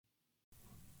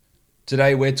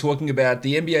Today we're talking about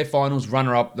the NBA Finals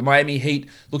runner-up, the Miami Heat,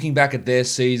 looking back at their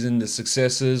season, the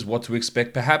successes, what to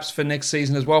expect perhaps for next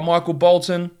season as well. Michael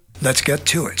Bolton. Let's get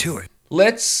to it.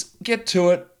 Let's get to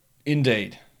it,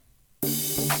 indeed.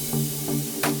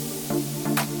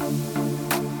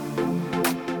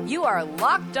 You are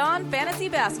Locked On Fantasy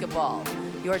Basketball,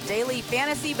 your daily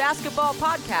fantasy basketball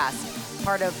podcast,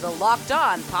 part of the Locked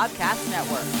On Podcast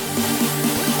Network.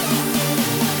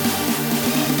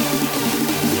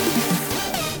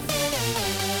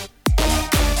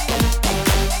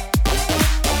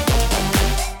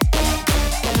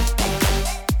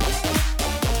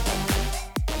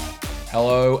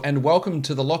 Hello and welcome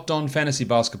to the Locked On Fantasy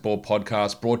Basketball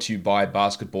podcast brought to you by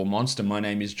Basketball Monster. My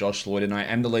name is Josh Lloyd and I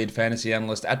am the lead fantasy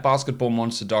analyst at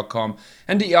basketballmonster.com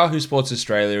and at Yahoo Sports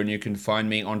Australia, and you can find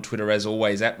me on Twitter as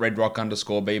always at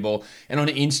redrock_bball and on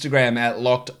Instagram at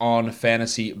Locked On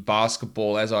Fantasy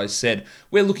Basketball. As I said,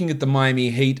 we're looking at the Miami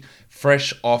Heat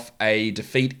fresh off a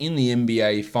defeat in the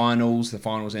NBA Finals. The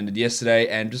Finals ended yesterday,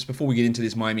 and just before we get into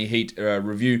this Miami Heat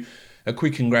review, a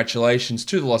quick congratulations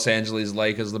to the Los Angeles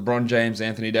Lakers, LeBron James,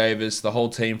 Anthony Davis, the whole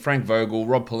team, Frank Vogel,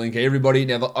 Rob Pelinka, everybody.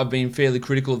 Now, I've been fairly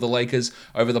critical of the Lakers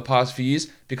over the past few years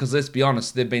because, let's be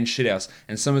honest, they've been shithouse.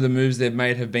 And some of the moves they've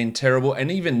made have been terrible. And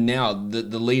even now,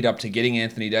 the lead up to getting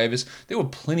Anthony Davis, there were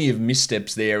plenty of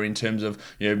missteps there in terms of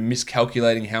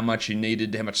miscalculating how much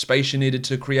space you needed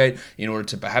to create in order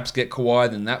to perhaps get Kawhi,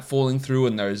 then that falling through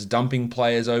and those dumping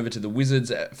players over to the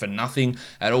Wizards for nothing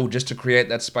at all just to create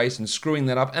that space and screwing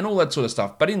that up and all that sort of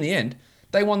stuff. But in the end,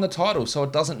 they won the title, so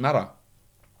it doesn't matter.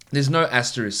 There's no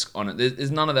asterisk on it.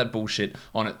 There's none of that bullshit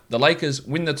on it. The Lakers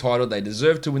win the title. They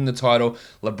deserve to win the title.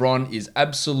 LeBron is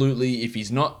absolutely, if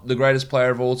he's not the greatest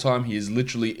player of all time, he is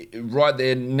literally right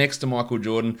there next to Michael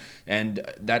Jordan, and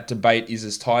that debate is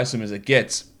as tiresome as it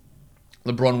gets.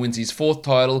 LeBron wins his fourth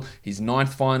title, his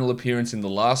ninth final appearance in the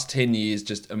last 10 years.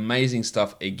 Just amazing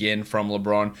stuff again from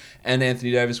LeBron. And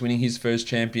Anthony Davis winning his first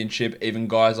championship. Even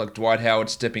guys like Dwight Howard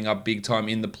stepping up big time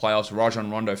in the playoffs. Rajon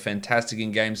Rondo, fantastic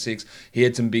in Game 6. He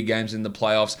had some big games in the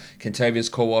playoffs. Kentavious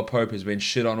Caldwell-Pope has been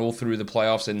shit on all through the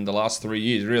playoffs in the last 3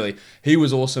 years, really. He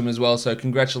was awesome as well, so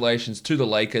congratulations to the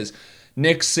Lakers.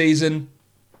 Next season,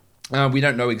 we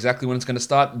don't know exactly when it's going to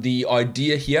start. The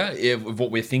idea here of what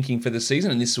we're thinking for the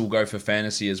season, and this will go for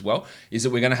fantasy as well, is that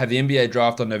we're going to have the NBA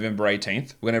draft on November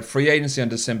 18th. We're going to have free agency on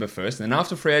December 1st. And then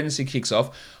after free agency kicks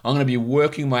off, I'm going to be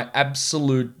working my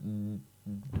absolute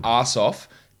ass off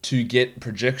to get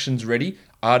projections ready,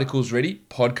 articles ready,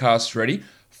 podcasts ready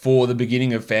for the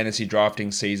beginning of fantasy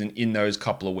drafting season in those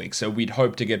couple of weeks. So we'd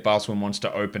hope to get Basketball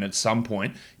Monster open at some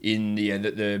point in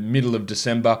the middle of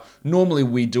December. Normally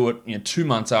we do it 2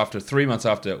 months after, 3 months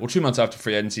after, or 2 months after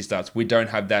free agency starts. We don't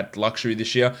have that luxury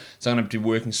this year, so I'm going to be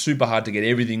working super hard to get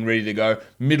everything ready to go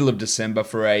middle of December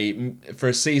for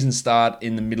a season start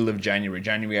in the middle of January.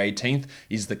 January 18th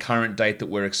is the current date that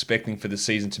we're expecting for the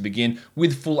season to begin.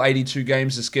 With full 82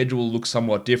 games, the schedule will look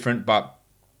somewhat different, but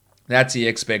that's the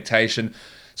expectation.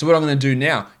 So what I'm going to do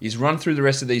now is run through the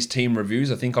rest of these team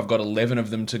reviews. I think I've got 11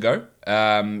 of them to go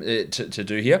to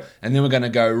do here. And then we're going to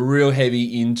go real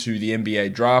heavy into the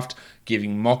NBA draft,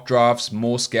 giving mock drafts,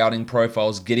 more scouting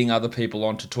profiles, getting other people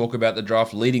on to talk about the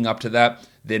draft leading up to that,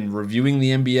 then reviewing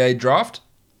the NBA draft.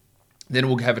 Then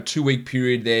we'll have a 2-week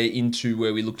period there into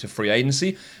where we look to free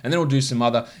agency. And then we'll do some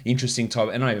other interesting type,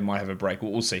 and I even might have a break.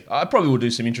 We'll see. I probably will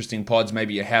do some interesting pods,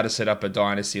 maybe how to set up a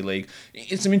dynasty league.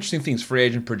 It's some interesting things, free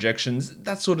agent projections,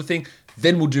 that sort of thing.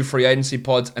 Then we'll do free agency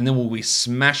pods, and then we'll be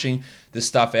smashing the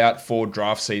stuff out for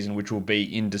draft season, which will be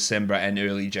in December and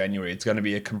early January. It's going to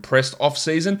be a compressed off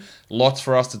season. Lots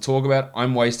for us to talk about.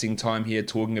 I'm wasting time here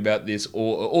talking about this,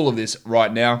 all of this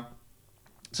right now.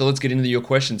 So let's get into your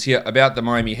questions here about the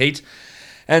Miami Heat.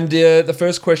 And the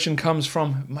first question comes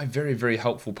from my very, very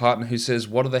helpful partner who says,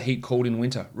 what are the Heat called in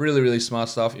winter? Really, really smart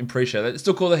stuff. Appreciate it. It's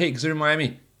still called the Heat because they're in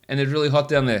Miami and it's really hot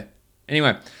down there.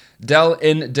 Anyway, Dal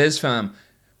N. Desfarm,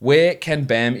 where can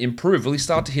Bam improve? Will he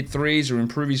start to hit threes or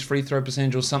improve his free throw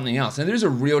percentage or something else? And there's a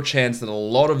real chance that a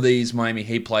lot of these Miami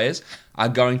Heat players are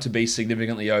going to be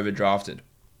significantly overdrafted.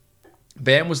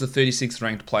 Bam was the 36th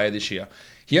ranked player this year.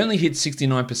 He only hit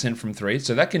 69% from three,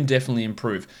 so that can definitely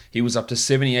improve. He was up to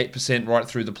 78% right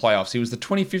through the playoffs. He was the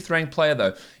 25th ranked player,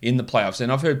 though, in the playoffs. And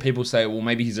I've heard people say, well,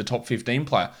 maybe he's a top 15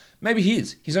 player. Maybe he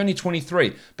is. He's only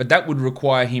 23. But that would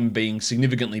require him being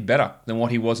significantly better than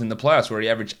what he was in the playoffs, where he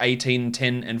averaged 18,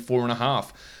 10, and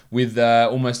 4.5, with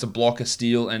almost a block, a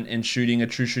steal, and shooting, a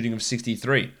true shooting of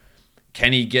 63.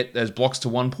 Can he get those blocks to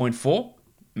 1.4?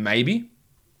 Maybe.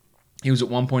 He was at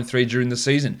 1.3 during the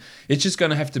season. It's just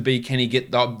going to have to be, can he get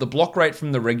the block rate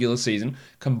from the regular season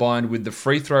combined with the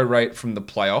free throw rate from the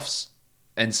playoffs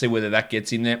and see whether that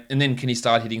gets in there. And then can he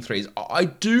start hitting threes? I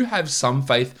do have some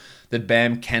faith that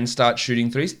Bam can start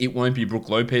shooting threes. It won't be Brook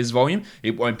Lopez volume.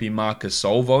 It won't be Marcus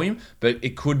Sol volume, but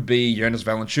it could be Jonas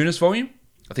Valanciunas volume.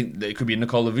 I think it could be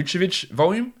Nikola Vucevic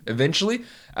volume eventually.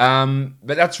 But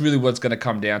that's really what it's going to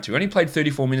come down to. Only played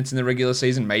 34 minutes in the regular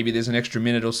season. Maybe there's an extra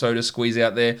minute or so to squeeze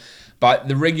out there. But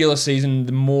the regular season,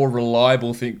 the more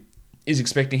reliable thing is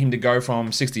expecting him to go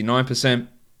from 69%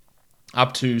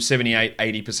 up to 78,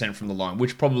 80% from the line,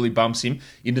 which probably bumps him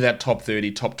into that top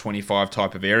 30, top 25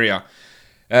 type of area.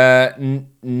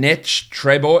 Netch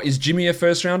Trebor, is Jimmy a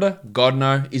first rounder? God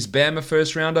no. Is Bam a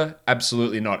first rounder?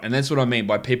 Absolutely not. And that's what I mean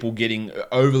by people getting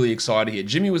overly excited here.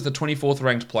 Jimmy was the 24th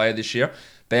ranked player this year.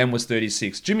 Bam was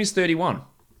 36. Jimmy's 31.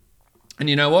 And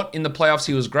you know what? In the playoffs,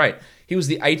 he was great. He was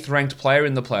the 8th ranked player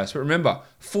in the playoffs. But remember,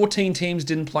 14 teams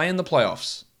didn't play in the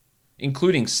playoffs,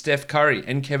 including Steph Curry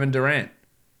and Kevin Durant.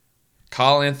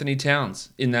 Karl Anthony Towns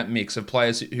in that mix of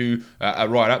players who are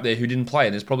right up there who didn't play.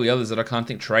 And there's probably others that I can't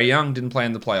think. Trae Young didn't play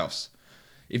in the playoffs.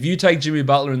 If you take Jimmy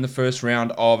Butler in the first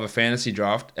round of a fantasy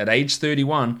draft at age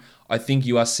 31, I think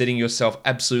you are setting yourself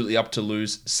absolutely up to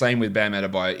lose. Same with Bam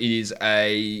Adebayo. It is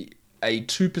a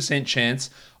 2% chance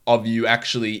of you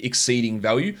actually exceeding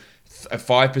value, a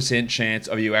 5% chance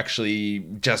of you actually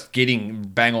just getting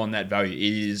bang on that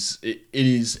value. It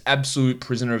is absolute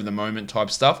prisoner of the moment type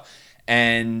stuff.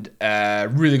 And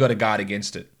really got to guard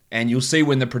against it. And you'll see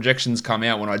when the projections come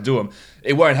out when I do them,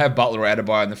 it won't have Butler or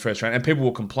Adebayo in the first round. And people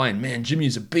will complain, man,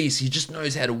 Jimmy's a beast. He just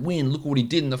knows how to win. Look what he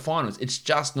did in the finals. It's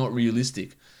just not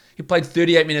realistic. He played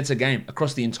 38 minutes a game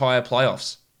across the entire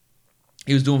playoffs.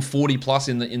 He was doing 40 plus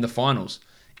in the finals.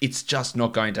 It's just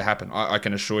not going to happen. I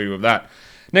can assure you of that.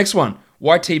 Next one,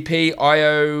 YTP,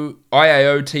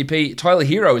 IAOTP. Tyler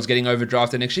Hero is getting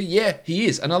overdrafted next year. Yeah, he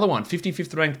is. Another one,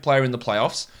 55th ranked player in the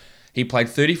playoffs. He played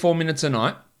 34 minutes a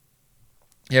night.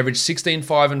 He averaged 16,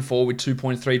 5, and 4 with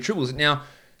 2.3 triples. Now,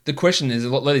 the question is, a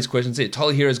lot of these questions here,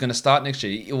 Tyler Hero is going to start next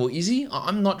year. Well, is he?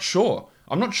 I'm not sure.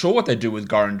 I'm not sure what they do with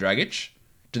Goran Dragic.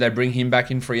 Do they bring him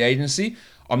back in free agency?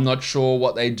 I'm not sure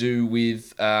what they do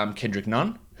with Kendrick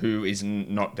Nunn, who is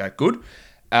not that good.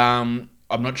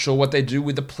 I'm not sure what they do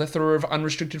with the plethora of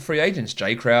unrestricted free agents.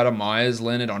 Jay Crowder, Myers,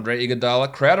 Leonard, Andre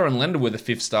Iguodala. Crowder and Leonard were the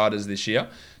 5th starters this year.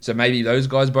 So maybe those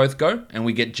guys both go and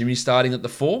we get Jimmy starting at the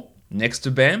 4 next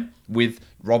to Bam with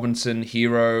Robinson,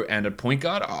 Hero, and a point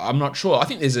guard. I'm not sure. I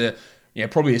think there's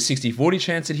probably a 60-40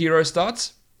 chance that Hero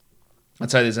starts.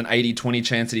 I'd say there's an 80-20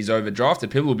 chance that he's overdrafted.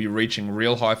 People will be reaching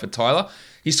real high for Tyler.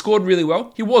 He scored really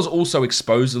well. He was also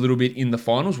exposed a little bit in the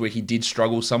finals where he did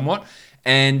struggle somewhat.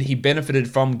 And he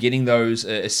benefited from getting those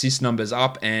assist numbers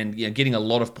up and getting a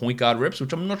lot of point guard reps,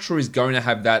 which I'm not sure he's going to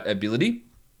have that ability.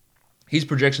 His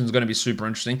projection is going to be super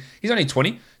interesting. He's only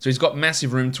 20, so he's got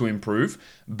massive room to improve.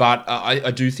 But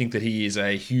I do think that he is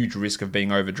a huge risk of being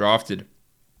overdrafted.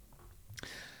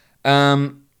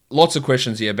 Lots of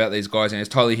questions here about these guys. And is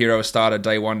Tyler Hero a starter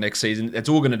day one next season? It's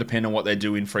all going to depend on what they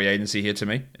do in free agency here to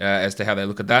me, as to how they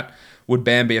look at that. Would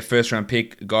Bam be a first-round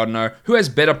pick? God, no. Who has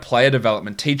better player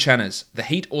development, T. Channers, the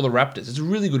Heat or the Raptors? It's a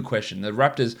really good question. The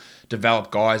Raptors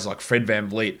developed guys like Fred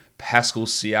VanVleet, Pascal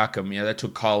Siakam. They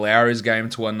took Kyle Lowry's game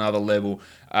to another level.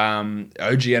 OG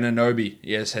Anunoby,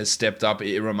 yes, has stepped up.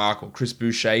 Remarkable. Chris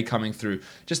Boucher coming through.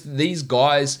 Just these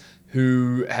guys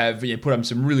who have put up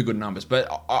some really good numbers.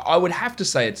 But I would have to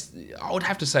say it's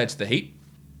the Heat.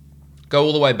 Go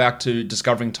all the way back to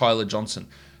discovering Tyler Johnson,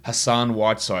 Hassan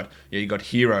Whiteside. You got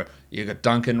Hero. You got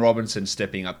Duncan Robinson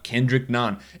stepping up, Kendrick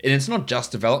Nunn. And it's not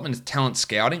just development, it's talent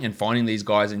scouting and finding these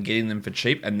guys and getting them for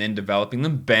cheap and then developing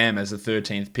them. Bam, as the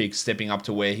 13th pick, stepping up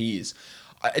to where he is.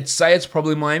 I'd say it's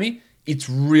probably Miami. It's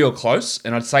real close,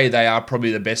 and I'd say they are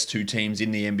probably the best 2 teams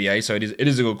in the NBA, so it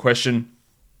is a good question.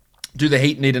 Do the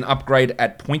Heat need an upgrade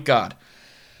at point guard?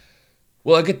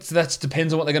 Well, I guess that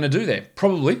depends on what they're going to do there.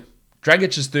 Probably.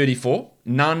 Dragic is 34.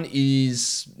 Nunn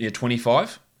is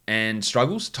 25 and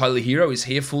struggles. Tyler Hero, is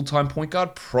he a full-time point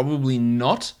guard? Probably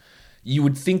not. You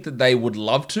would think that they would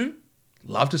love to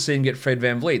see him get Fred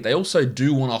VanVleet. They also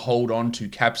do want to hold on to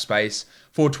cap space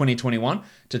for 2021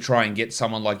 to try and get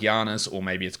someone like Giannis, or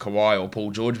maybe it's Kawhi or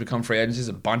Paul George become free agents. There's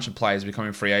a bunch of players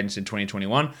becoming free agents in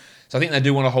 2021. So I think they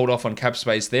do want to hold off on cap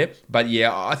space there. But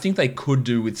yeah, I think they could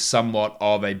do with somewhat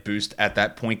of a boost at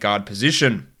that point guard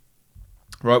position.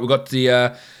 Right, we've got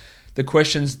the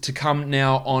questions to come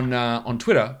now on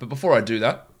Twitter. But before I do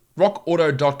that,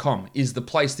 rockauto.com is the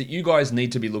place that you guys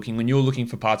need to be looking when you're looking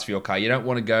for parts for your car. You don't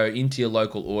want to go into your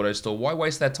local auto store. Why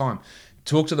waste that time?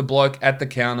 Talk to the bloke at the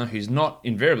counter who's he's not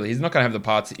going to have the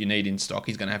parts that you need in stock.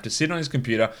 He's going to have to sit on his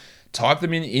computer, type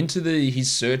them into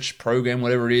his search program,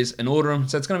 whatever it is, and order them.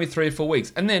 So it's going to be 3 or 4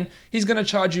 weeks. And then he's going to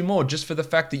charge you more just for the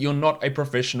fact that you're not a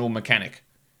professional mechanic.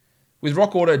 With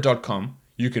rockauto.com,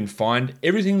 you can find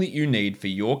everything that you need for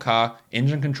your car,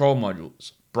 engine control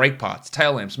modules, brake parts,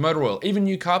 tail lamps, motor oil, even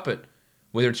new carpet.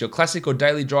 Whether it's your classic or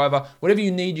daily driver, whatever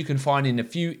you need, you can find in a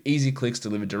few easy clicks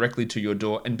delivered directly to your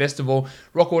door. And best of all,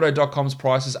 rockauto.com's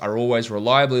prices are always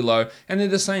reliably low, and they're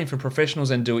the same for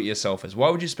professionals and do-it-yourselfers. Why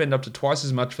would you spend up to twice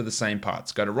as much for the same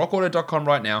parts? Go to rockauto.com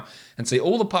right now and see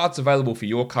all the parts available for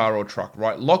your car or truck.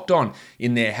 Right, Locked On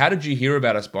in their How Did You Hear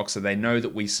About Us box so they know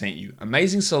that we sent you.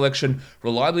 Amazing selection,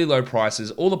 reliably low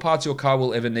prices, all the parts your car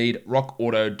will ever need,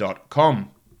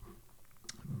 rockauto.com.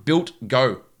 Built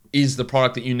Go is the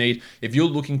product that you need if you're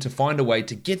looking to find a way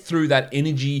to get through that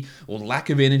energy or lack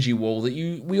of energy wall that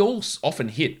we all often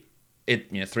hit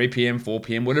at 3 p.m., 4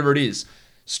 p.m., whatever it is.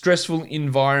 Stressful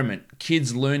environment,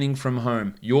 kids learning from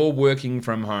home, you're working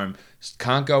from home,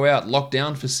 can't go out, locked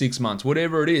down for 6 months,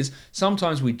 whatever it is.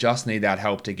 Sometimes we just need that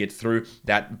help to get through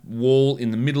that wall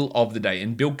in the middle of the day.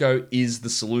 And Built Go is the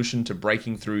solution to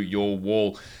breaking through your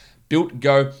wall. Built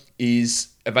Go is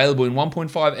available in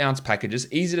 1.5 ounce packages,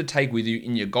 easy to take with you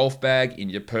in your golf bag, in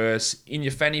your purse, in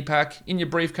your fanny pack, in your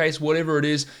briefcase, whatever it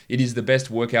is the best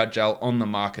workout gel on the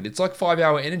market. It's like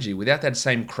 5-hour energy without that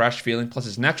same crash feeling, plus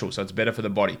it's natural, so it's better for the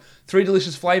body. 3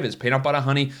 delicious flavors, peanut butter,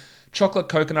 honey, chocolate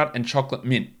coconut, and chocolate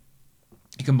mint.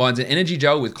 It combines an energy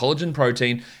gel with collagen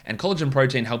protein, and collagen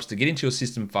protein helps to get into your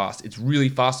system fast. It's really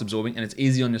fast absorbing and it's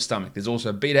easy on your stomach. There's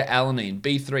also beta-alanine,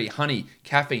 B3, honey,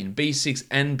 caffeine, B6,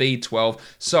 and B12.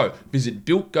 So visit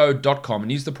builtgo.com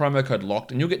and use the promo code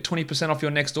LOCKED and you'll get 20% off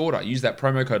your next order. Use that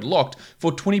promo code LOCKED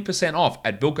for 20% off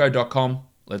at builtgo.com.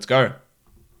 Let's go.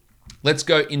 Let's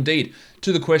go indeed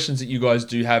to the questions that you guys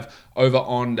do have over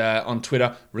on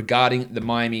Twitter regarding the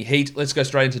Miami Heat. Let's go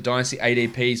straight into Dynasty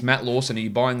ADPs. Matt Lawson, are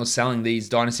you buying or selling these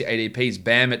Dynasty ADPs?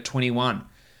 Bam at 21.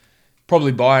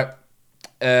 Probably buy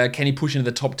it. Can he push into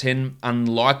the top 10?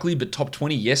 Unlikely, but top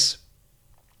 20, yes.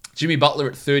 Jimmy Butler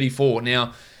at 34.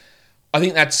 Now, I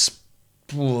think that's,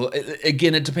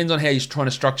 again, it depends on how you're trying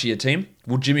to structure your team.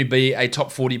 Will Jimmy be a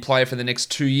top 40 player for the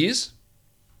next 2 years?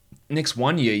 Next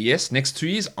 1 year, yes. Next 2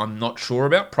 years, I'm not sure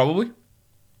about, probably.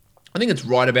 I think it's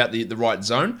right about the right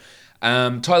zone.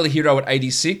 Tyler Hero at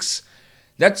 86.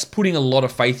 That's putting a lot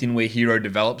of faith in where Hero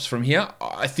develops from here.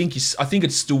 I think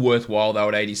it's still worthwhile, though,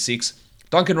 at 86.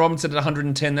 Duncan Robinson at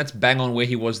 110. That's bang on where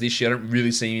he was this year. I don't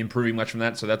really see him improving much from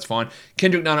that, so that's fine.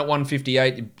 Kendrick Nunn at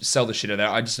 158. Sell the shit out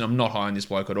of that. I'm not high on this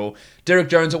bloke at all. Derek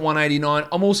Jones at 189.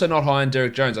 I'm also not high on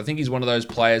Derek Jones. I think he's one of those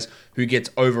players who gets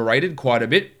overrated quite a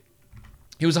bit.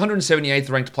 He was 178th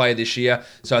ranked player this year,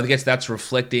 so I guess that's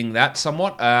reflecting that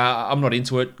somewhat. I'm not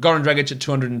into it. Goran Dragic at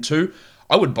 202.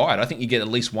 I would buy it. I think you get at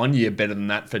least 1 year better than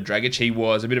that for Dragic. He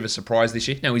was a bit of a surprise this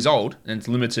year. Now, he's old and it's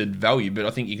limited value, but I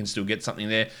think you can still get something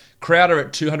there. Crowder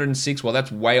at 206. Well,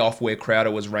 that's way off where Crowder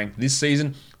was ranked this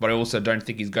season, but I also don't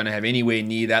think he's going to have anywhere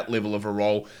near that level of a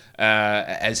role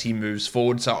as he moves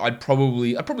forward. So I'd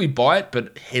probably buy it,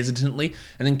 but hesitantly.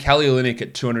 And then Kelly Olynyk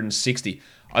at 260.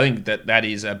 I think that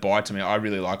is a buy to me. I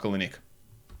really like Olynyk.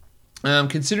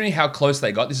 Considering how close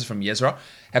they got, this is from Yezra,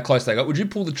 how close they got, would you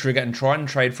pull the trigger and try and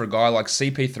trade for a guy like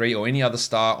CP3 or any other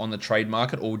star on the trade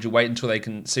market, or would you wait until they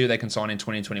can see who they can sign in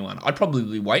 2021? I'd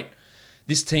probably wait.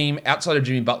 This team, outside of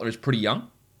Jimmy Butler, is pretty young.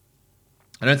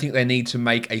 I don't think they need to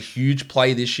make a huge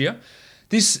play this year.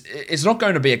 It's not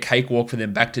going to be a cakewalk for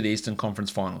them back to the Eastern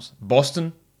Conference Finals.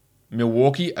 Boston,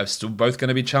 Milwaukee are still both going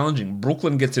to be challenging.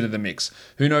 Brooklyn gets into the mix.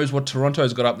 Who knows what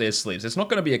Toronto's got up their sleeves? It's not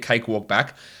going to be a cakewalk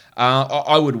back.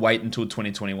 I would wait until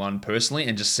 2021 personally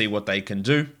and just see what they can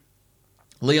do.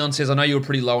 Leon says, I know you were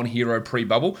pretty low on Hero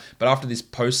pre-bubble, but after this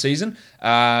postseason,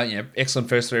 excellent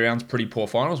first 3 rounds, pretty poor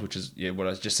finals, which is what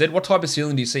I just said. What type of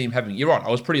ceiling do you see him having? You're right,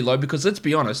 I was pretty low because let's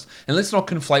be honest, and let's not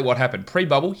conflate what happened.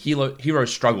 Pre-bubble, Hero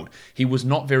struggled. He was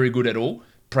not very good at all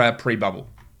pre-bubble.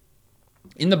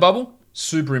 In the bubble,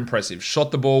 super impressive.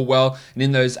 Shot the ball well, and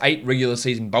in those 8 regular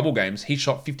season bubble games, he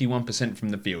shot 51% from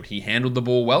the field. He handled the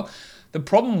ball well. The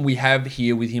problem we have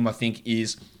here with him, I think,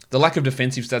 is the lack of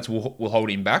defensive stats will hold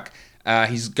him back.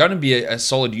 He's going to be a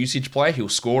solid usage player. He'll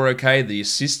score okay. The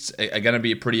assists are going to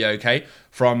be pretty okay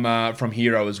from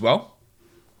Hero as well,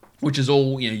 which is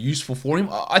all useful for him.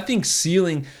 I think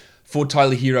ceiling for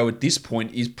Tyler Hero at this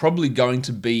point is probably going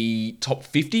to be top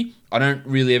 50. I don't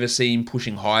really ever see him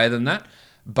pushing higher than that,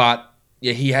 but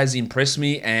yeah, he has impressed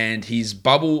me, and his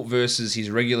bubble versus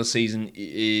his regular season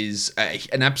is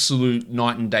an absolute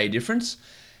night and day difference.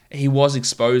 He was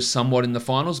exposed somewhat in the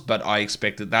finals, but I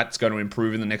expect that that's going to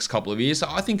improve in the next couple of years. So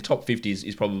I think top 50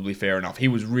 is probably fair enough. He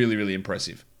was really, really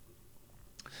impressive.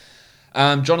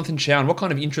 Jonathan Chown, what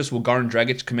kind of interest will Goran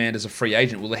Dragic command as a free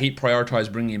agent? Will the Heat prioritise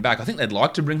bringing him back? I think they'd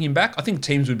like to bring him back. I think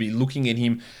teams would be looking at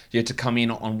him to come in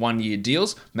on 1-year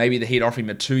deals. Maybe the Heat offer him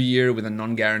a 2-year with a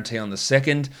non-guarantee on the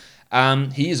second.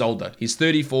 He is older. He's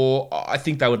 34. I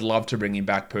think they would love to bring him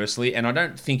back personally, and I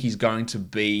don't think he's going to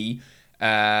be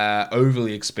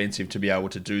overly expensive to be able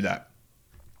to do that.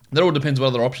 That all depends what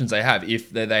other options they have. If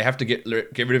they have to get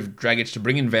rid of Dragic to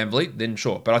bring in VanVleet, then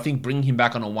sure. But I think bringing him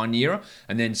back on a 1-year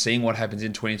and then seeing what happens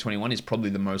in 2021 is probably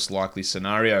the most likely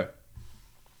scenario.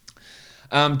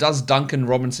 Does Duncan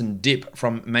Robinson dip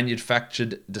from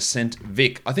Manufactured Descent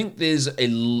Vic? I think there's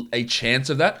a chance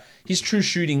of that. His true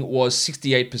shooting was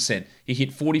 68%. He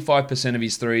hit 45% of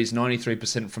his threes,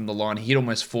 93% from the line. He hit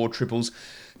almost 4 triples.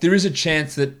 There is a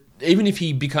chance that even if he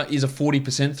is a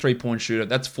 40% three-point shooter,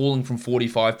 that's falling from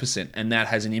 45%, and that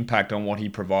has an impact on what he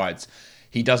provides.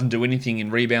 He doesn't do anything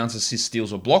in rebounds, assists,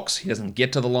 steals, or blocks. He doesn't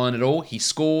get to the line at all. He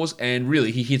scores, and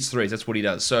really, he hits threes. That's what he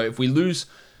does. So if we lose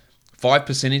 5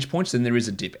 percentage points, then there is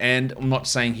a dip. And I'm not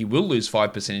saying he will lose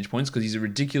 5 percentage points because he's a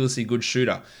ridiculously good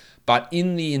shooter. But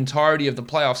in the entirety of the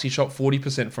playoffs, he shot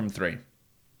 40% from 3.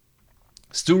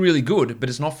 Still really good, but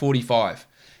it's not 45.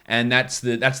 And that's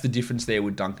the difference there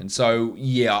with Duncan. So,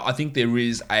 yeah, I think there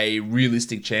is a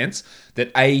realistic chance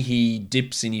that A, he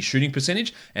dips in his shooting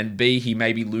percentage, and B, he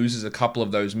maybe loses a couple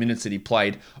of those minutes that he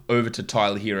played over to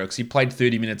Tyler Hero. Because he played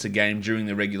 30 minutes a game during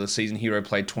the regular season. Hero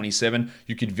played 27.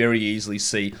 You could very easily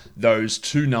see those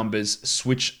two numbers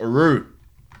switch-aroo.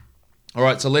 All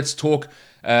right, so let's talk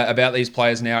about these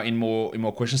players now in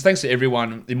more questions. Thanks to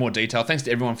everyone, in more detail. Thanks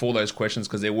to everyone for all those questions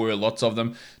because there were lots of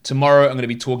them. Tomorrow, I'm going to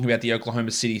be talking about the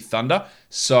Oklahoma City Thunder.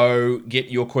 So get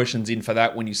your questions in for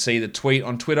that when you see the tweet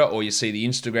on Twitter or you see the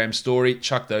Instagram story.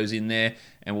 Chuck those in there,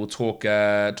 and we'll talk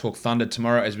Thunder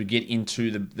tomorrow as we get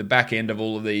into the back end of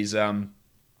all of these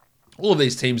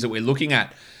teams that we're looking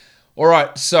at. All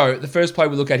right, so the first player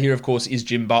we look at here, of course, is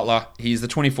Jim Butler. He's the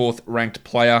 24th ranked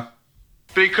player.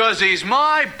 Because he's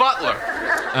my butler.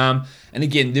 And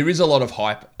again, there is a lot of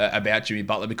hype about Jimmy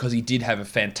Butler because he did have a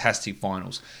fantastic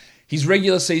finals. His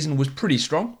regular season was pretty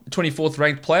strong. 24th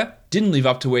ranked player. Didn't live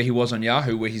up to where he was on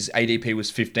Yahoo, where his ADP was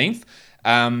 15th.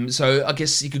 So I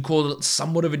guess you could call it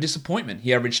somewhat of a disappointment.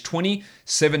 He averaged 20,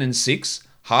 7 and 6,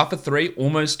 half a 3,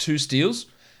 almost 2 steals.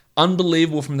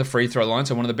 Unbelievable from the free throw line.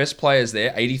 So one of the best players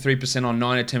there, 83% on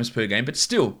 9 attempts per game. But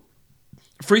still,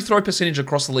 free throw percentage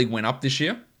across the league went up this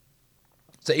year.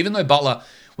 So even though Butler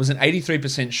was an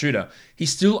 83% shooter, he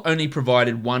still only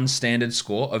provided one standard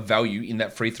score of value in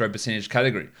that free throw percentage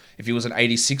category. If he was an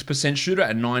 86% shooter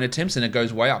at 9 attempts, then it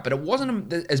goes way up. But it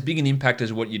wasn't as big an impact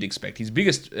as what you'd expect. His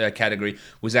biggest category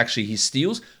was actually his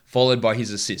steals, followed by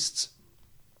his assists.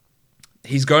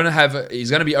 He's going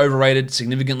to be overrated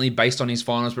significantly based on his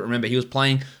finals, but remember, he was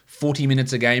playing 40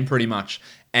 minutes a game pretty much.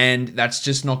 And that's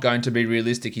just not going to be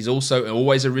realistic. He's also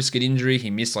always a risk at injury. He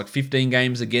missed like 15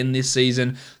 games again this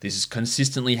season. This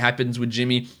consistently happens with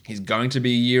Jimmy. He's going to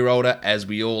be a year older, as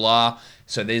we all are.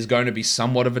 So there's going to be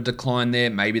somewhat of a decline there.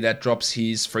 Maybe that drops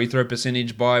his free throw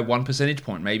percentage by 1 percentage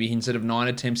point. Maybe instead of 9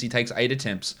 attempts, he takes 8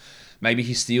 attempts. Maybe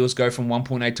his steals go from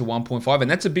 1.8 to 1.5.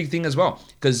 And that's a big thing as well.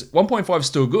 Because 1.5 is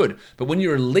still good. But when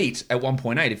you're elite at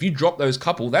 1.8, if you drop those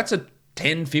couple, that's a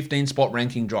 10, 15 spot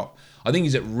ranking drop. I think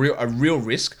he's at a real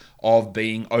risk of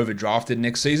being overdrafted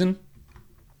next season.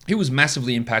 He was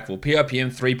massively impactful.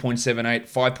 PRPM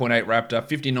 3.78, 5.8 Raptor,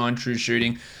 59 true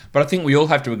shooting. But I think we all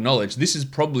have to acknowledge this is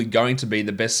probably going to be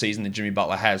the best season that Jimmy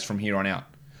Butler has from here on out.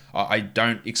 I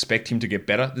don't expect him to get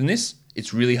better than this.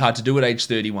 It's really hard to do at age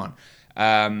 31.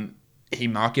 He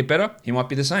might get better. He might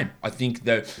be the same. I think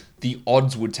the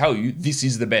odds would tell you this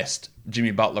is the best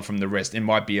Jimmy Butler from the rest. It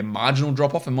might be a marginal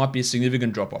drop-off. It might be a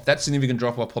significant drop-off. That significant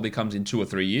drop-off probably comes in 2 or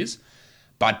 3 years.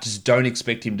 But just don't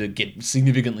expect him to get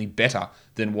significantly better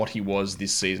than what he was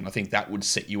this season. I think that would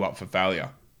set you up for failure.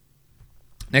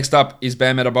 Next up is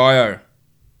Bam Adebayo.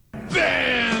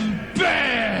 Bam,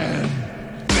 bam,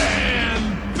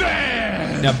 bam,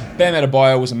 bam. Now, Bam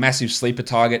Adebayo was a massive sleeper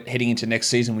target heading into next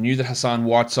season. We knew that Hassan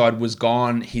Whiteside was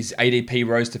gone. His ADP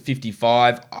rose to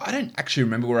 55. I don't actually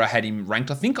remember where I had him ranked.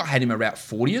 I think I had him about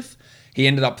 40th. He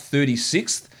ended up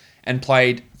 36th and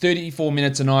played 34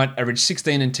 minutes a night, averaged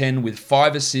 16 and 10 with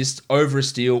 5 assists, over a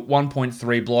steal,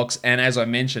 1.3 blocks. And as I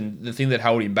mentioned, the thing that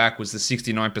held him back was the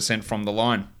 69% from the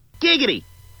line. Giggity!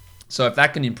 So if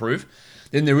that can improve,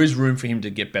 then there is room for him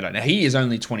to get better. Now, he is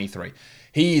only 23.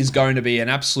 He is going to be an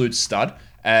absolute stud.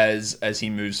 as he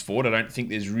moves forward. I don't think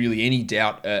there's really any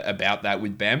doubt about that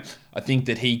with Bam. I think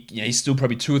that he's still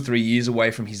probably 2 or 3 years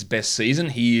away from his best season.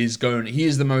 He is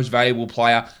the most valuable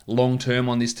player long term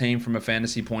on this team from a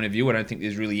fantasy point of view. I don't think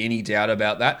there's really any doubt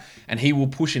about that. And he will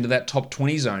push into that top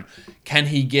 20 zone. Can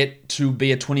he get to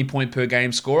be a 20 point per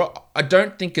game scorer? I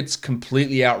don't think it's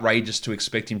completely outrageous to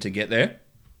expect him to get there.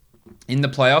 In the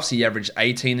playoffs, he averaged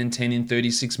 18 and 10 in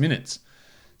 36 minutes.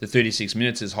 The 36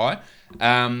 minutes is high.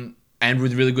 And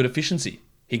with really good efficiency.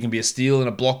 He can be a steal and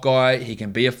a block guy. He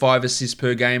can be a 5 assists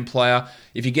per game player.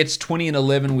 If he gets 20 and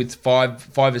 11 with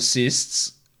 5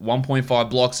 assists, 1.5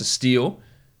 blocks, a steal,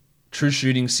 true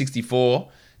shooting 64,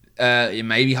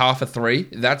 maybe half a 3,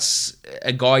 that's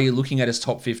a guy you're looking at as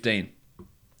top 15.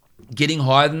 Getting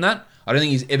higher than that, I don't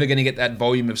think he's ever going to get that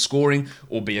volume of scoring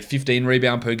or be a 15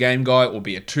 rebound per game guy or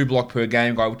be a 2 block per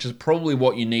game guy, which is probably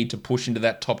what you need to push into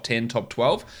that top 10, top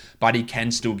 12, but he can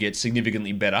still get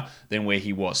significantly better than where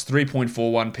he was.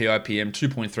 3.41 PIPM,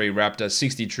 2.3 Raptor,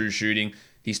 60 true shooting.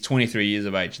 He's 23 years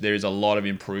of age. There is a lot of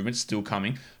improvement still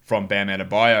coming from Bam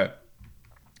Adebayo.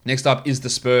 Next up is the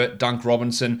Spur, Dunk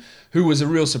Robinson, who was a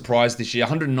real surprise this year.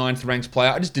 109th ranked player.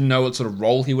 I just didn't know what sort of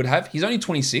role he would have. He's only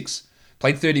 26.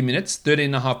 Played 30 minutes,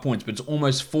 13.5 points, but it's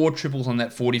almost 4 triples on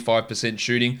that 45%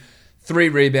 shooting, 3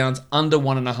 rebounds, under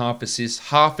 1.5 assists,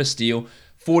 half a steal,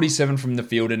 47 from the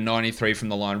field and 93 from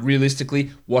the line.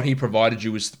 Realistically, what he provided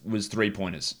you was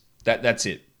 3-pointers. That's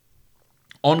it.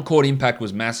 On-court impact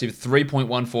was massive,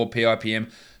 3.14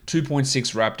 PIPM,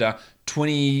 2.6 Raptor,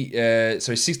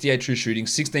 68 true shooting,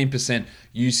 16%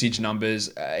 usage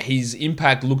numbers. His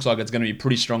impact looks like it's going to be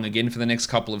pretty strong again for the next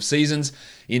couple of seasons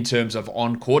in terms of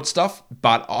on-court stuff,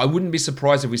 but I wouldn't be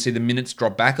surprised if we see the minutes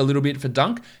drop back a little bit for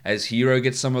Dunk as Hero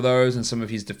gets some of those and some of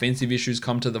his defensive issues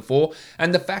come to the fore,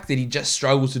 and the fact that he just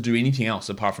struggles to do anything else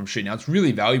apart from shooting. Now, it's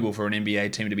really valuable for an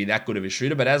NBA team to be that good of a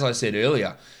shooter, but as I said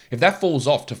earlier, if that falls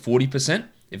off to 40%,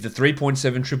 if the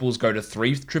 3.7 triples go to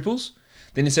 3 triples,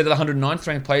 then instead of the 109th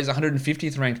ranked player, he's the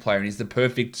 150th ranked player, and he's the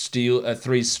perfect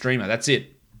threes streamer. That's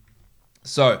it.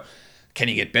 So, can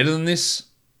he get better than this?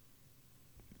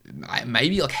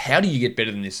 Maybe. How do you get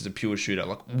better than this as a pure shooter?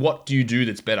 What do you do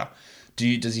that's better?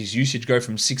 Does his usage go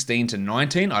from 16 to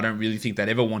 19? I don't really think they'd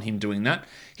ever want him doing that.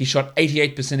 He shot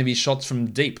 88% of his shots from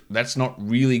deep. That's not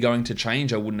really going to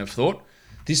change, I wouldn't have thought.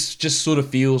 This just sort of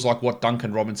feels like what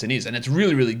Duncan Robinson is, and it's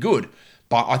really, really good.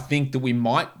 But I think that we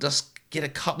might just get a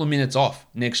couple of minutes off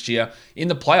next year. In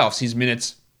the playoffs, his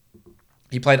minutes,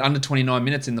 he played under 29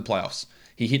 minutes in the playoffs.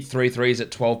 He hit 3 threes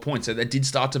at 12 points. So that did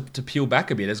start to peel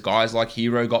back a bit as guys like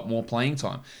Hero got more playing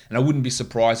time. And I wouldn't be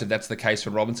surprised if that's the case for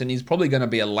Robinson. He's probably going to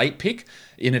be a late pick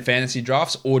in a fantasy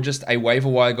drafts or just a waiver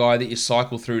wire guy that you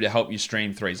cycle through to help you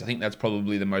stream threes. I think that's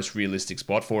probably the most realistic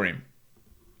spot for him.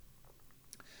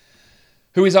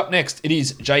 Who is up next? It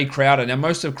is Jay Crowder. Now,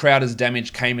 most of Crowder's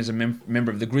damage came as a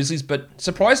member of the Grizzlies, but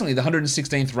surprisingly, the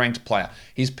 116th ranked player.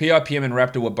 His PIPM and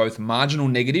Raptor were both marginal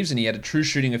negatives, and he had a true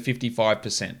shooting of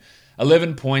 55%.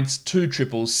 11 points, 2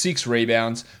 triples, 6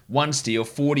 rebounds, 1 steal,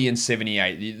 40 and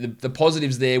 78. The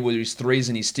positives there were his threes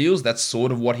and his steals. That's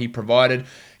sort of what he provided.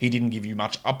 He didn't give you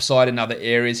much upside in other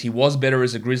areas. He was better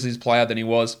as a Grizzlies player than he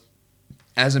was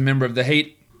as a member of the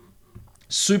Heat.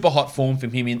 Super hot form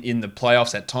from him in the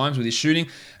playoffs at times with his shooting,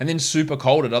 and then super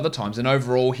cold at other times. And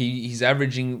overall, he's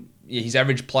averaging his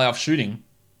average playoff shooting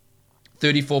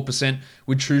 34%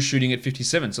 with true shooting at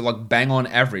 57. So bang on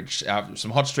average.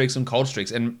 Some hot streaks, some cold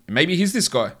streaks, and maybe he's this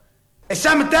guy.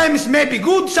 Sometimes maybe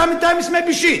good, sometimes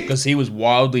maybe shit. Because he was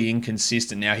wildly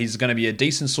inconsistent. Now, he's going to be a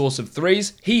decent source of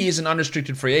threes. He is an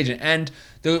unrestricted free agent. And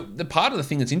the part of the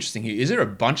thing that's interesting here is there are a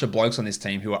bunch of blokes on this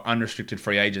team who are unrestricted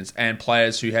free agents and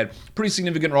players who had pretty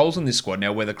significant roles in this squad.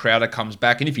 Now, whether Crowder comes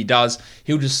back, and if he does,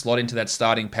 he'll just slot into that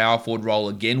starting power forward role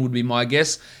again would be my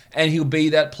guess. And he'll be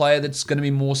that player that's going to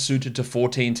be more suited to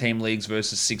 14-team leagues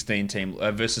versus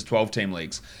 12-team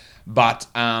leagues. But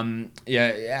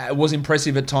it was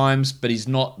impressive at times, but he's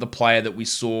not the player that we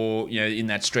saw in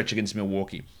that stretch against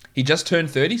Milwaukee. He just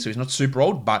turned 30, so he's not super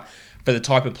old, but for the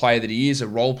type of player that he is, a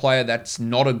role player, that's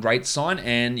not a great sign,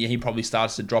 and he probably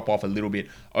starts to drop off a little bit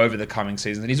over the coming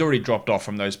seasons. And he's already dropped off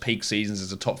from those peak seasons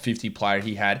as a top 50 player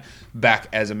he had back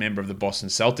as a member of the Boston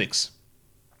Celtics.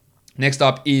 Next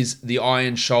up is the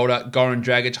Iron Shoulder, Goran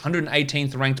Dragic,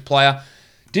 118th ranked player.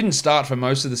 Didn't start for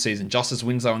most of the season. Justice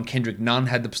Winslow and Kendrick Nunn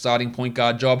had the starting point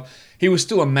guard job. He was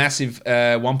still a massive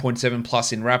 1.7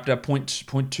 plus in Raptor,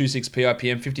 0.26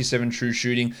 PIPM, 57 true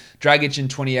shooting. Dragic in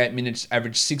 28 minutes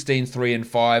averaged 16, 3 and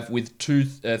 5 with 2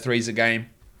 threes a game.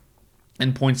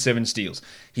 and 0.7 steals.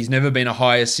 He's never been a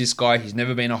high assist guy. He's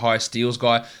never been a high steals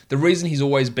guy. The reason he's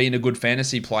always been a good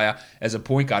fantasy player as a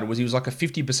point guard was he was like a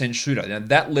 50% shooter. Now,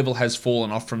 that level has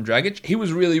fallen off from Dragic. He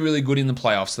was really, really good in the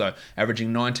playoffs, though,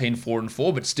 averaging 19, 4, and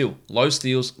 4, but still, low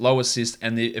steals, low assists,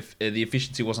 and the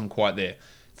efficiency wasn't quite there.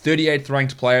 38th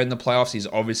ranked player in the playoffs. He's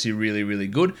obviously really, really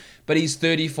good, but he's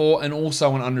 34 and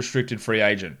also an unrestricted free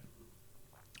agent.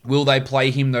 Will they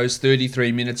play him those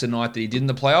 33 minutes a night that he did in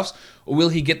the playoffs? Or will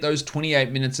he get those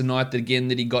 28 minutes a night that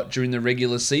he got during the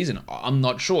regular season? I'm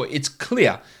not sure. It's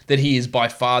clear that he is by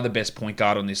far the best point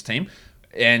guard on this team.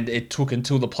 And it took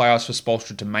until the playoffs for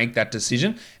Spoelstra to make that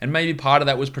decision. And maybe part of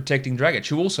that was protecting Dragic,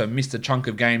 who also missed a chunk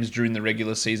of games during the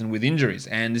regular season with injuries.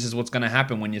 And this is what's going to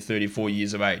happen when you're 34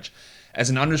 years of age. As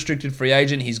an unrestricted free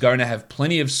agent, he's going to have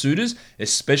plenty of suitors,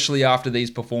 especially after these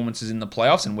performances in the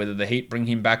playoffs, and whether the Heat bring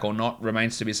him back or not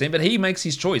remains to be seen. But he makes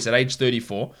his choice at age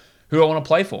 34, who I want to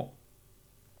play for.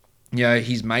 You know,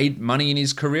 he's made money in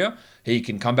his career. He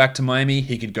can come back to Miami.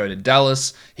 He could go to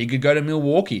Dallas. He could go to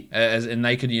Milwaukee, and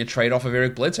they could trade off of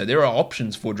Eric Bledsoe. There are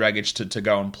options for Dragic to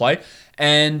go and play.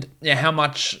 And how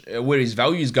much, where his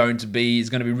value is going to be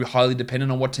highly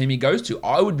dependent on what team he goes to.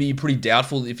 I would be pretty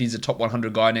doubtful if he's a top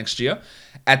 100 guy next year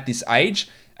at this age.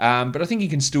 But I think he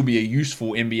can still be a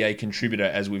useful NBA contributor,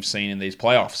 as we've seen in these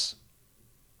playoffs.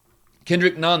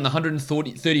 Kendrick Nunn, the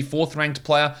 134th ranked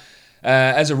player.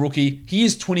 As a rookie, he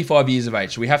is 25 years of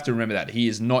age, so we have to remember that. He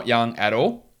is not young at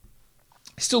all.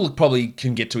 Still probably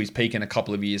can get to his peak in a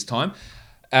couple of years' time.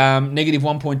 Negative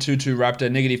 1.22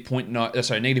 Raptor, negative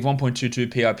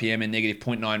 1.22 PRPM, and negative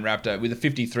 0.9 Raptor with a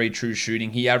 53 true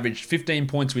shooting. He averaged 15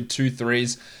 points with 2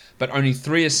 threes, but only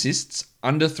 3 assists,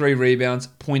 under 3 rebounds,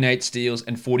 0.8 steals,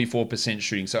 and 44%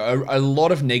 shooting. So a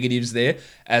lot of negatives there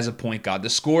as a point guard. The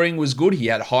scoring was good. He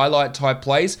had highlight-type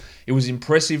plays. It was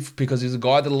impressive because he's a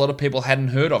guy that a lot of people hadn't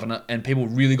heard of, and people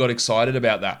really got excited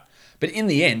about that. But in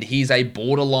the end, he's a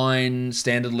borderline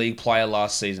standard league player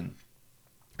last season.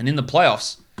 And in the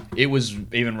playoffs, it was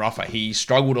even rougher. He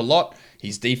struggled a lot.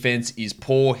 His defense is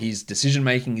poor. His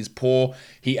decision-making is poor.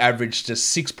 He averaged just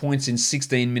 6 points in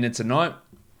 16 minutes a night,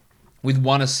 with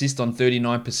 1 assist on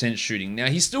 39% shooting. Now,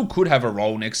 he still could have a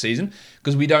role next season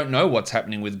because we don't know what's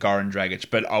happening with Goran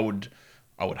Dragic, but I would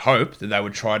hope that they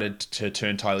would try to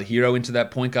turn Tyler Hero into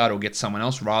that point guard or get someone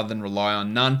else rather than rely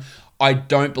on Nunn. I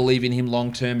don't believe in him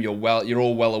long term. You're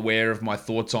all well aware of my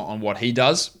thoughts on what he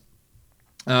does.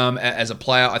 As a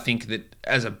player, I think that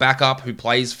as a backup who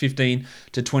plays 15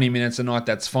 to 20 minutes a night,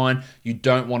 that's fine. You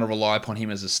don't want to rely upon him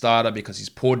as a starter because his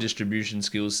poor distribution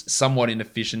skills, somewhat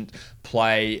inefficient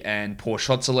play, and poor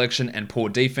shot selection and poor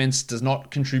defense does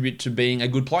not contribute to being a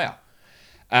good player.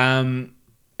 And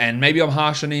maybe I'm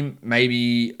harsh on him.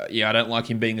 Maybe I don't like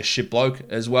him being a shit bloke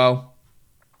as well.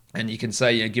 And you can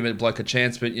say, give a bloke a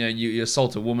chance, but you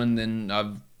assault a woman, then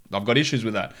I've got issues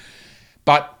with that.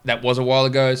 But that was a while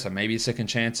ago, so maybe a second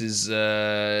chance is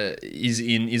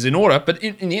in order. But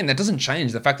in the end, that doesn't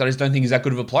change the fact that I just don't think he's that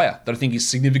good of a player. That I think he's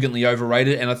significantly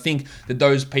overrated, and I think that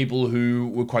those people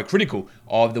who were quite critical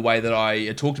of the way that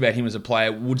I talked about him as a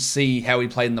player would see how he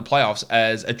played in the playoffs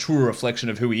as a truer reflection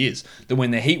of who he is. That when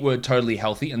the Heat were totally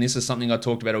healthy, and this is something I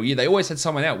talked about all year, they always had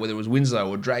someone out, whether it was Winslow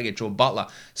or Dragic or Butler.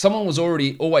 Someone was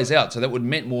always out, so that would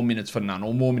meant more minutes for Nunn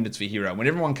or more minutes for Hero. When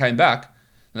everyone came back,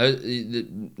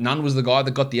 Nunn was the guy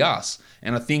that got the ass.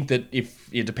 And I think that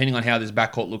depending on how this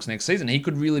backcourt looks next season, he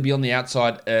could really be on the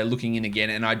outside looking in again,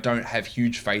 and I don't have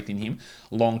huge faith in him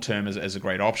long-term as a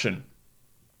great option.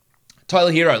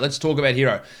 Tyler Hero, let's talk about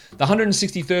Hero. The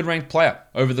 163rd ranked player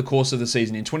over the course of the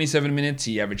season. In 27 minutes,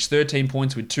 he averaged 13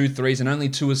 points with 2 threes and only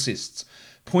 2 assists.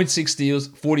 0.6 steals,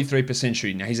 43%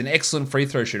 shooting. Now, he's an excellent free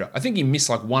throw shooter. I think he missed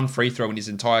like 1 free throw in his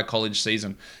entire college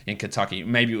season in Kentucky.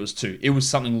 Maybe it was 2. It was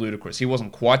something ludicrous. He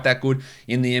wasn't quite that good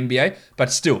in the NBA,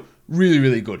 but still really,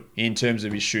 really good in terms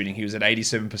of his shooting. He was at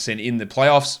 87% in the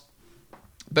playoffs.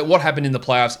 But what happened in the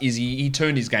playoffs is he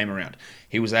turned his game around.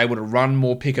 He was able to run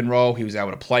more pick and roll. He was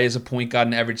able to play as a point guard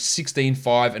and average 16,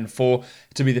 5, and 4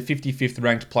 to be the 55th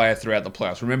ranked player throughout the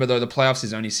playoffs. Remember, though, the playoffs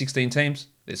is only 16 teams.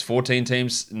 There's 14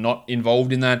 teams not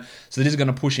involved in that. So this is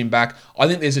going to push him back. I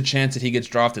think there's a chance that he gets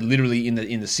drafted literally in the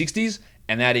 60s,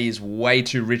 and that is way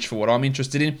too rich for what I'm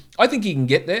interested in. I think he can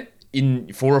get there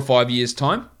in 4 or 5 years'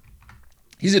 time.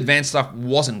 His advanced stuff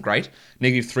wasn't great.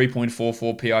 Negative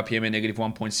 3.44 PIPM and negative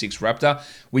 1.6 Raptor.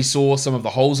 We saw some of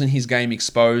the holes in his game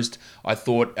exposed, I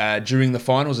thought, during the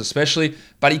finals especially.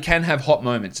 But he can have hot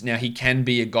moments. Now, he can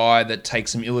be a guy that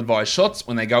takes some ill-advised shots.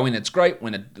 When they go in, it's great.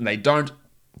 When they don't,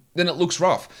 then it looks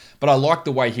rough. But I like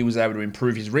the way he was able to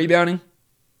improve his rebounding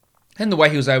and the way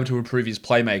he was able to improve his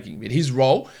playmaking. But his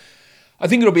role, I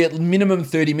think it'll be at minimum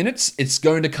 30 minutes. It's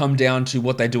going to come down to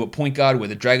what they do at point guard,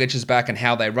 whether Dragic is back and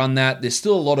how they run that. There's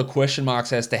still a lot of question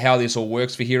marks as to how this all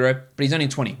works for Hero, but he's only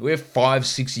 20. We're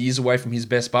 5-6 years away from his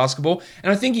best basketball,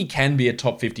 and I think he can be a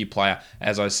top 50 player,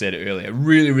 as I said earlier.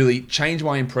 Really, really changed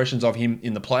my impressions of him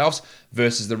in the playoffs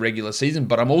versus the regular season,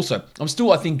 but I'm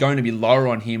still, I think, going to be lower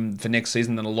on him for next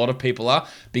season than a lot of people are,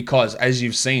 because as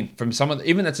you've seen from some of the,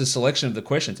 even that's a selection of the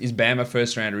questions, is Bam a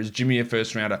first rounder, is Jimmy a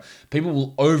first rounder? People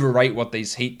will overrate what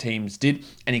these Heat teams did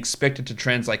and expect it to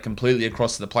translate completely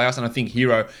across to the playoffs, and I think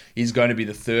Hero is going to be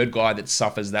the third guy that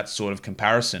suffers that sort of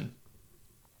comparison.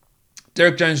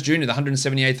 Derek Jones Jr., the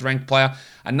 178th ranked player,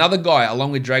 another guy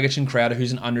along with Dragic and Crowder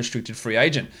who's an unrestricted free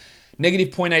agent. Negative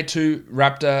 0.82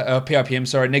 Raptor, PRPM,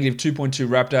 sorry, negative 2.2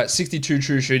 Raptor, 62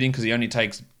 true shooting because he only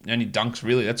dunks,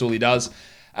 really. That's all he does.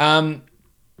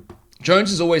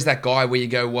 Jones is always that guy where you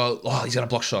go, well, he's going to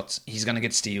block shots. He's going to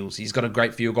get steals. He's got a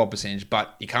great field goal percentage,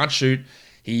 but he can't shoot.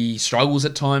 He struggles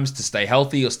at times to stay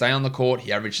healthy or stay on the court.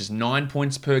 He averages 9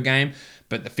 points per game,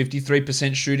 but the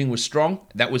 53% shooting was strong.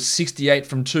 That was 68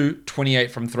 from 2,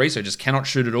 28 from 3, so just cannot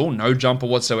shoot at all. No jumper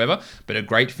whatsoever, but a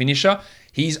great finisher.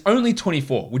 He's only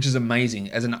 24, which is amazing.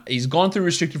 He's gone through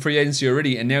restricted free agency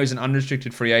already, and now he's an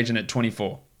unrestricted free agent at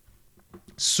 24.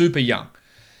 Super young.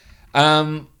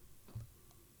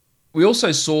 We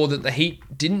also saw that the Heat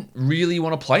didn't really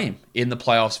want to play him in the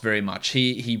playoffs very much.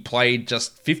 He played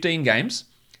just 15 games.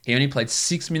 He only played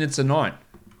 6 minutes a night.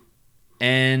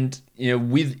 And,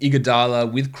 with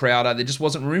Iguodala, with Crowder, there just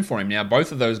wasn't room for him. Now,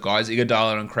 both of those guys,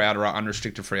 Iguodala and Crowder, are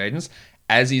unrestricted free agents,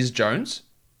 as is Jones.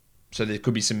 So there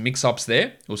could be some mix-ups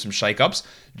there or some shake-ups.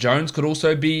 Jones could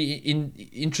also be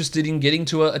interested in getting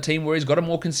to a team where he's got a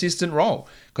more consistent role,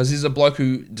 because he's a bloke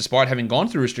who, despite having gone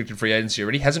through restricted free agency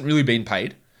already, hasn't really been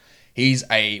paid. He's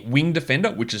a wing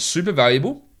defender, which is super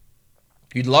valuable.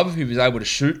 You'd love if he was able to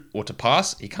shoot or to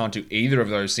pass. He can't do either of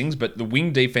those things, but the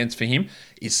wing defense for him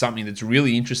is something that's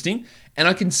really interesting. And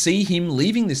I can see him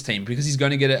leaving this team because he's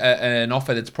going to get an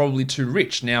offer that's probably too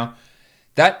rich. Now,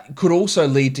 that could also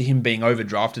lead to him being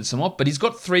overdrafted somewhat, but he's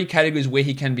got 3 categories where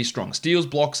he can be strong: steals,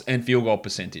 blocks, and field goal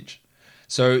percentage.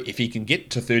 So if he can get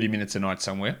to 30 minutes a night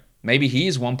somewhere, maybe he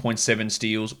is 1.7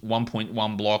 steals,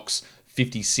 1.1 blocks,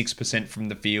 56% from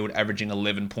the field, averaging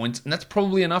 11 points, and that's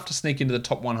probably enough to sneak into the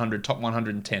top 100, top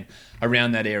 110,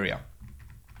 around that area.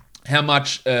 How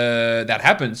much that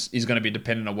happens is going to be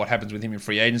dependent on what happens with him in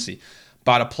free agency.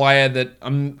 But a player that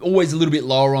I'm always a little bit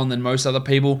lower on than most other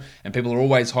people, and people are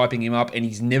always hyping him up, and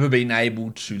he's never been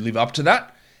able to live up to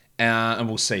that. And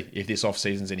we'll see if this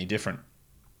offseason's any different.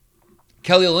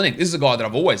 Kelly Olynyk, this is a guy that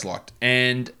I've always liked,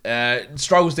 and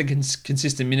struggles to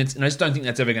consistent minutes, and I just don't think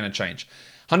that's ever going to change.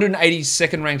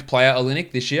 182nd ranked player,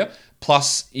 Olynyk, this year,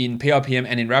 plus in PRPM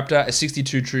and in Raptor, a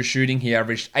 62 true shooting. He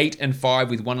averaged 8 and 5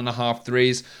 with 1.5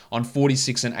 threes on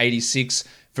 46 and 86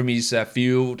 from his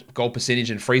field goal percentage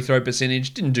and free throw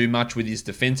percentage. Didn't do much with his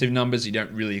defensive numbers. You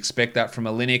don't really expect that from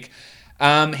Olynyk.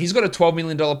 He's got a $12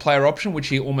 million player option, which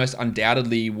he almost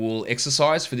undoubtedly will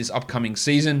exercise for this upcoming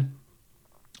season.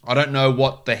 I don't know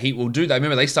what the Heat will do.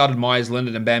 They started Myers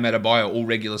Leonard and Bam Adebayo all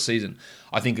regular season.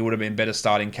 I think it would have been better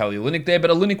starting Kelly Olynyk there,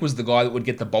 but Olynyk was the guy that would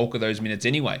get the bulk of those minutes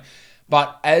anyway.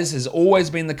 But as has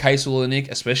always been the case with Olynyk,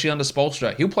 especially under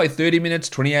Spoelstra, he'll play 30 minutes,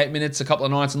 28 minutes a couple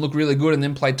of nights and look really good, and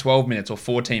then play 12 minutes or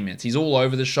 14 minutes. He's all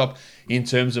over the shop in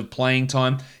terms of playing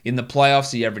time. In the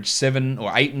playoffs, he averaged 7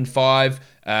 or 8 and 5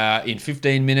 in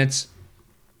 15 minutes.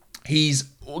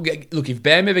 Look, if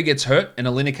Bam ever gets hurt and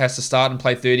Olynyk has to start and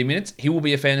play 30 minutes, he will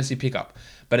be a fantasy pickup.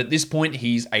 But at this point,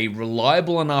 he's a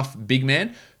reliable enough big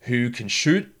man who can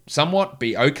shoot somewhat,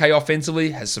 be okay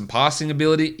offensively, has some passing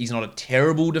ability. He's not a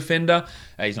terrible defender.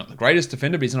 He's not the greatest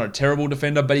defender, but he's not a terrible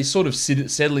defender. But he's sort of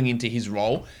settling into his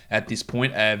role at this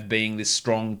point of being this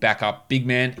strong backup big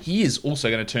man. He is also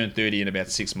going to turn 30 in about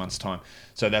 6 months' time.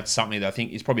 So that's something that I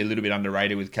think is probably a little bit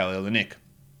underrated with Kelly Olynyk.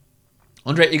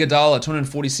 Andre Iguodala,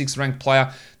 246th ranked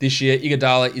player this year.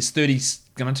 Iguodala is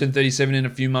going to turn 37 in a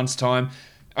few months' time.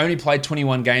 Only played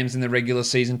 21 games in the regular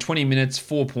season, 20 minutes,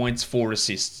 4 points, 4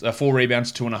 assists, 4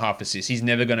 rebounds, 2.5 assists. He's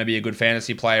never going to be a good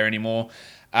fantasy player anymore.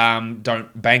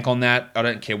 Don't bank on that. I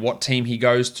don't care what team he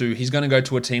goes to. He's going to go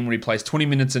to a team where he plays 20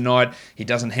 minutes a night. He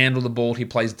doesn't handle the ball. He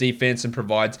plays defense and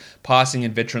provides passing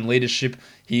and veteran leadership.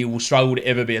 He will struggle to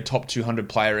ever be a top 200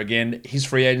 player again. His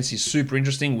free agency is super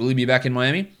interesting. Will he be back in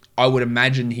Miami? I would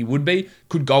imagine he would be.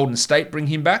 Could Golden State bring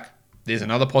him back? There's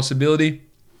another possibility.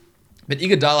 But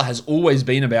Iguodala has always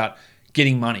been about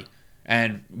getting money.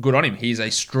 And good on him. He's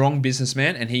a strong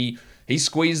businessman, and he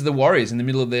squeezed the Warriors in the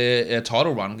middle of their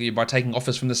title run by taking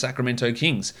offers from the Sacramento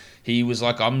Kings. He was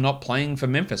like, I'm not playing for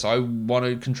Memphis. I want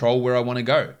to control where I want to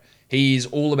go. He's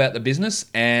all about the business,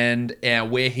 and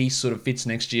where he sort of fits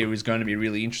next year is going to be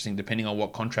really interesting depending on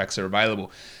what contracts are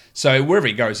available. So wherever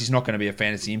he goes, he's not going to be a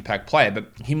fantasy impact player, but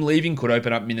him leaving could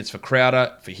open up minutes for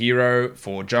Crowder, for Hero,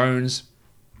 for Jones.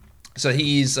 So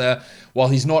he is, while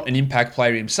he's not an impact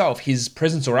player himself, his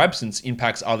presence or absence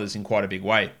impacts others in quite a big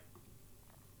way.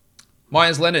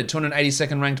 Myers Leonard,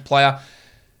 282nd ranked player.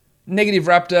 Negative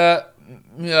Raptor,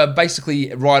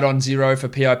 basically right on 0 for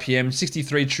PIPM.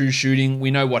 63 true shooting. We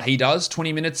know what he does.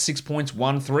 20 minutes, 6 points,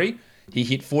 1 3. He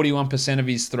hit 41% of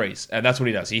his threes. That's what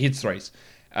he does. He hits threes.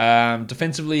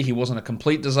 Defensively, he wasn't a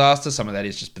complete disaster. Some of that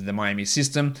is just the Miami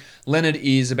system. Leonard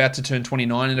is about to turn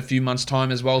 29 in a few months'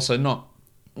 time as well, so not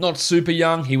super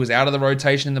young. He was out of the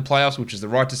rotation in the playoffs, which is the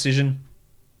right decision.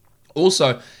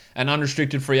 Also, an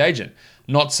unrestricted free agent.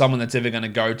 Not someone that's ever going to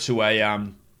go to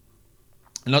a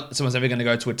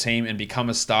team and become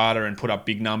a starter and put up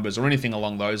big numbers or anything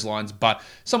along those lines, but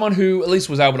someone who at least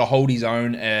was able to hold his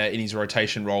own in his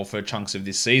rotation role for chunks of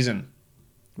this season,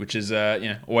 which is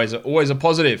always a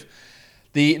positive.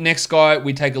 The next guy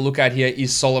we take a look at here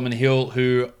is Solomon Hill,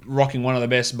 who rocking one of the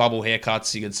best bubble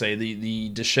haircuts you can see. The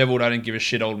disheveled, I don't give a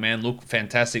shit old man look,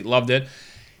 fantastic, loved it.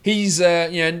 He's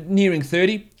nearing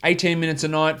 30, 18 minutes a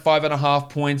night, 5.5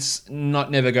 points,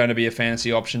 never going to be a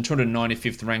fantasy option.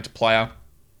 295th ranked player.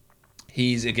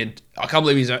 He's, again, I can't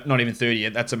believe he's not even 30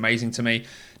 yet. That's amazing to me.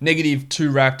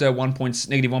 -2 Raptor,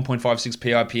 negative 1.56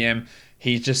 PIPM.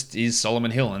 He just is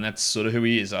Solomon Hill, and that's sort of who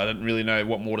he is. I don't really know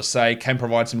what more to say. Can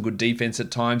provide some good defense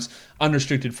at times.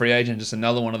 Unrestricted free agent, just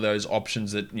another one of those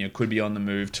options that could be on the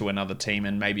move to another team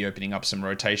and maybe opening up some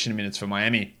rotation minutes for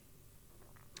Miami.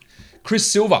 Chris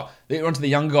Silva, they're onto the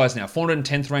young guys now.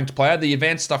 410th ranked player. The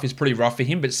advanced stuff is pretty rough for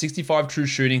him, but 65 true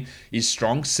shooting is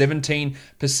strong. 17%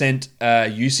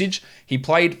 usage. He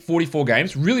played 44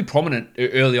 games, really prominent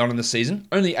early on in the season.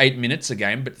 Only 8 minutes a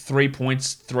game, but 3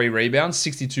 points, 3 rebounds,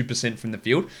 62% from the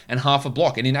field, and half a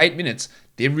block. And in 8 minutes,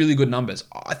 they're really good numbers.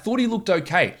 I thought he looked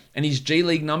okay. And his G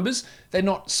League numbers, they're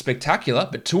not spectacular,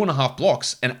 but 2.5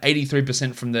 blocks and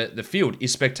 83% from the field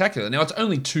is spectacular. Now, it's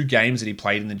only 2 games that he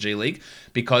played in the G League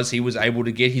because he was able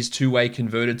to get his two-way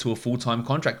converted to a full-time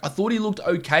contract. I thought he looked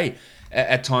okay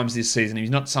at times this season. He's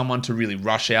not someone to really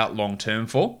rush out long-term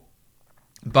for,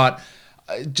 but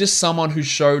just someone who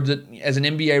showed that as an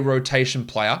NBA rotation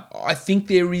player, I think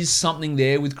there is something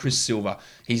there with Chris Silva.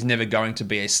 He's never going to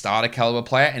be a starter caliber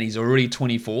player, and he's already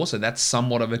 24, so that's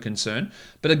somewhat of a concern.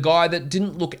 But a guy that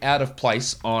didn't look out of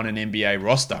place on an NBA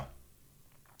roster.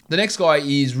 The next guy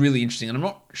is really interesting, and I'm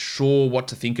not sure what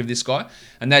to think of this guy,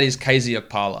 and that is KZ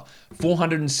Okpala.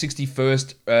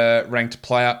 461st ranked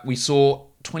player. We saw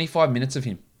 25 minutes of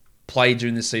him play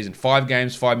during this season. 5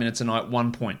 games, 5 minutes a night,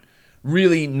 1 point.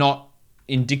 Really not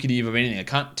indicative of anything. It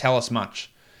can't tell us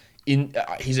much. In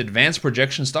his advanced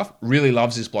projection stuff, really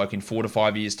loves this bloke in 4 to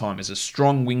 5 years' time as a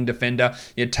strong wing defender.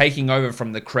 You're taking over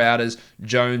from the Crowders,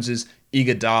 Joneses,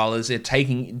 Iguodala's. They're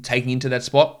taking into that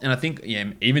spot. And I think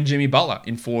even Jimmy Butler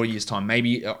in 4 years' time.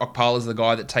 Maybe Okpala's the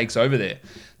guy that takes over there.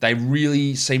 They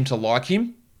really seem to like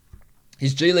him.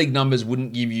 His G League numbers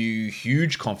wouldn't give you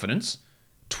huge confidence.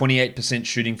 28%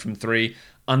 shooting from 3,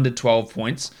 under 12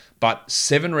 points, but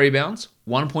 7 rebounds,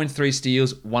 1.3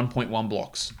 steals, 1.1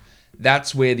 blocks.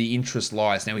 That's where the interest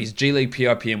lies. Now, his G League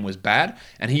PIPM was bad,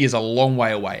 and he is a long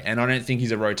way away. And I don't think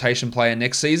he's a rotation player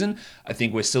next season. I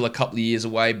think we're still a couple of years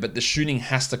away, but the shooting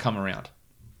has to come around.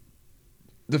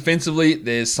 Defensively,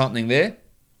 there's something there.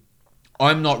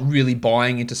 I'm not really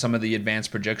buying into some of the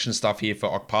advanced projection stuff here for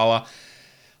Okpala.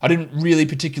 I didn't really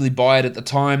particularly buy it at the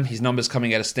time. His numbers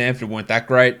coming out of Stanford weren't that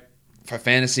great for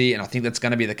fantasy, and I think that's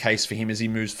going to be the case for him as he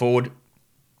moves forward.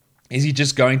 Is he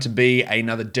just going to be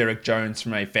another Derek Jones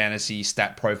from a fantasy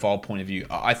stat profile point of view?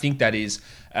 I think that is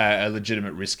a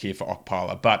legitimate risk here for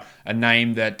Okpala, but a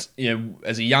name that,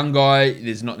 as a young guy,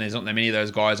 there's not that many of those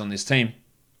guys on this team.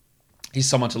 He's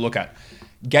someone to look at.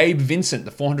 Gabe Vincent,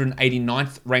 the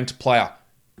 489th ranked player.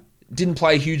 Didn't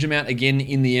play a huge amount again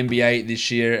in the NBA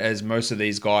this year, as most of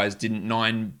these guys didn't.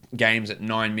 9 games at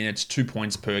 9 minutes, 2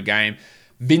 points per game.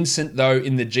 Vincent, though,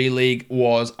 in the G League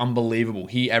was unbelievable.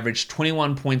 He averaged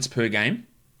 21 points per game.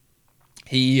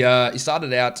 He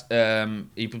started out,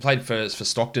 he played for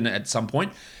Stockton at some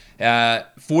point.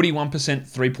 41%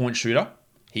 three-point shooter.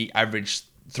 He averaged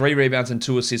 3 rebounds and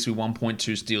 2 assists with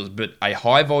 1.2 steals, but a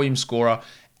high-volume scorer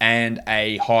and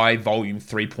a high-volume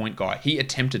three-point guy. He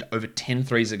attempted over 10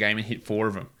 threes a game and hit 4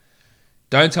 of them.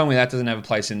 Don't tell me that doesn't have a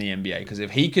place in the NBA, because if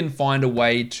he can find a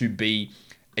way to be,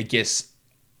 I guess,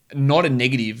 not a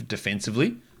negative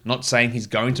defensively, not saying he's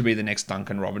going to be the next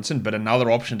Duncan Robinson, but another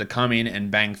option to come in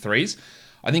and bang threes,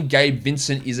 I think Gabe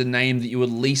Vincent is a name that you at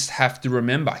least have to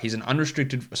remember. He's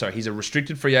a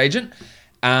restricted free agent.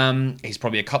 He's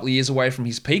probably a couple of years away from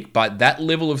his peak, but that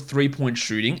level of three-point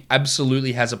shooting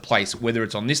absolutely has a place, whether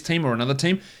it's on this team or another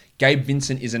team. Gabe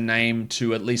Vincent is a name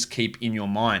to at least keep in your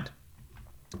mind.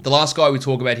 The last guy we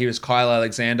talk about here is Kyle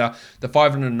Alexander, the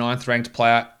 509th ranked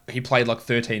player. He played like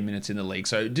 13 minutes in the league,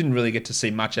 so didn't really get to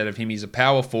see much out of him. He's a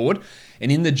power forward.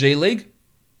 And in the G League,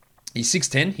 he's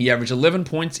 6'10". He averaged 11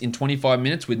 points in 25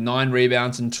 minutes with 9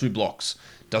 rebounds and 2 blocks.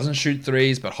 Doesn't shoot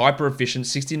threes, but hyper efficient,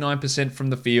 69% from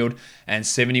the field and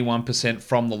 71%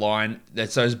 from the line.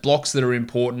 That's those blocks that are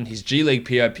important. His G League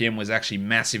POPM was actually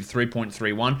massive,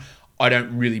 3.31. I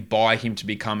don't really buy him to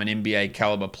become an NBA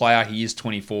caliber player. He is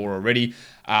 24 already.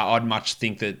 I'd much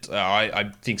think that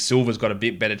I think Silver's got a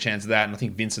bit better chance of that, and I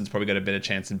think Vincent's probably got a better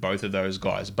chance than both of those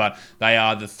guys. But they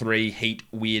are the 3 Heat,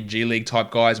 weird G League type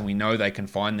guys, and we know they can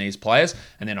find these players.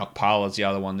 And then Okpala's the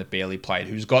other one that barely played,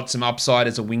 who's got some upside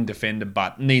as a wing defender,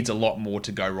 but needs a lot more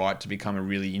to go right to become a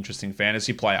really interesting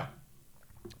fantasy player.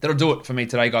 That'll do it for me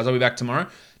today, guys. I'll be back tomorrow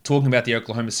talking about the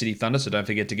Oklahoma City Thunder, so don't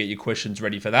forget to get your questions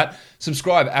ready for that.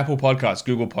 Subscribe, Apple Podcasts,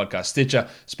 Google Podcasts, Stitcher,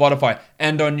 Spotify,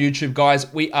 and on YouTube.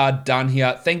 Guys, we are done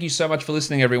here. Thank you so much for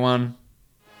listening, everyone.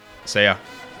 See ya.